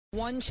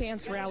One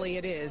Chance Rally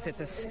it is. It's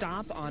a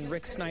stop on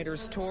Rick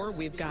Snyder's tour.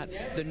 We've got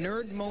the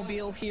Nerd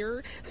Mobile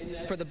here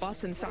for the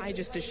bus inside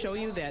just to show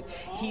you that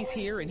he's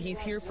here and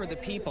he's here for the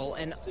people,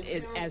 and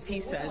as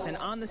he says. And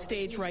on the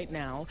stage right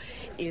now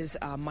is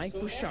Mike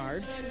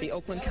Bouchard, the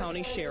Oakland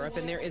County Sheriff,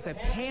 and there is a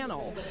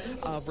panel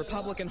of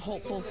Republican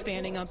hopefuls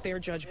standing up there.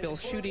 Judge Bill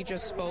Schuette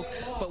just spoke,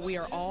 but we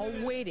are all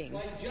waiting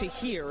to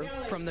hear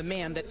from the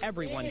man that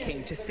everyone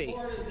came to see.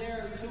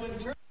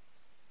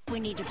 We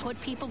need to put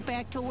people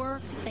back to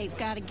work. They've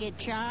got to get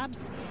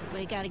jobs.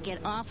 They got to get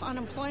off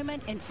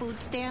unemployment and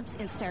food stamps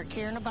and start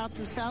caring about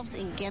themselves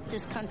and get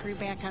this country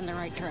back on the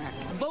right track.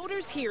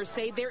 Voters here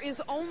say there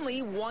is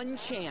only one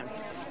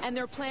chance, and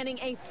they're planning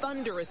a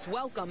thunderous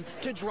welcome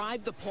to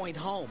drive the point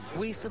home.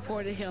 We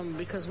supported him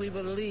because we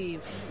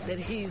believe that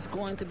he's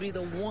going to be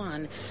the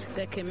one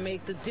that can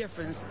make the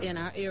difference in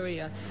our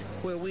area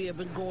where we have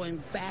been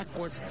going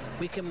backwards.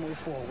 We can move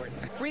forward.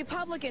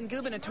 Republican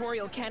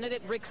gubernatorial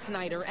candidate Rick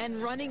Snyder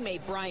and running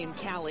mate Brian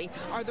Calley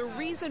are the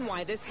reason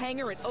why this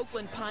hangar at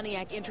Oakland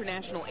Pontiac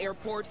International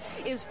Airport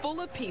is full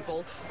of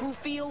people who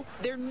feel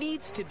there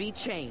needs to be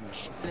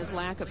change. His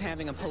lack of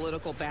having a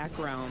political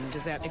background,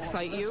 does that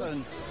excite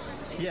you?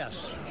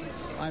 Yes.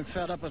 I'm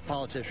fed up with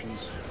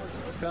politicians.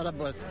 Fed up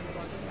with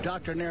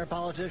doctrinaire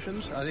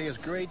politicians. I think it's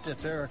great that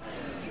they're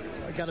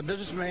got a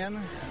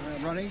businessman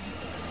running,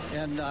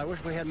 and I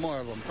wish we had more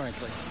of them,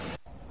 frankly.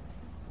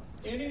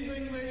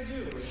 Anything they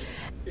do.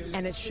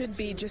 And it should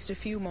be just a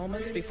few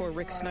moments before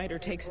Rick Snyder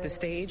takes the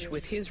stage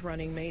with his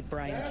running mate,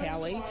 Brian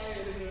Calley.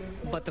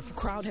 But the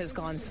crowd has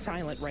gone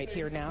silent right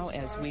here now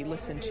as we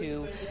listen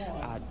to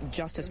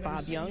Justice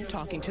Bob Young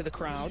talking to the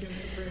crowd.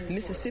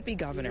 Mississippi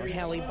Governor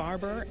Hallie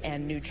Barbour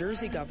and New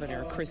Jersey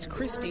Governor Chris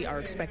Christie are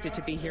expected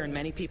to be here, and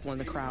many people in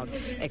the crowd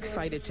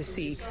excited to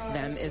see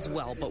them as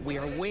well. But we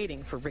are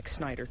waiting for Rick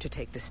Snyder to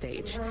take the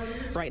stage.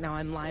 Right now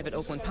I'm live at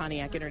Oakland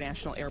Pontiac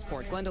International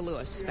Airport. Glenda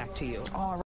Lewis, back to you.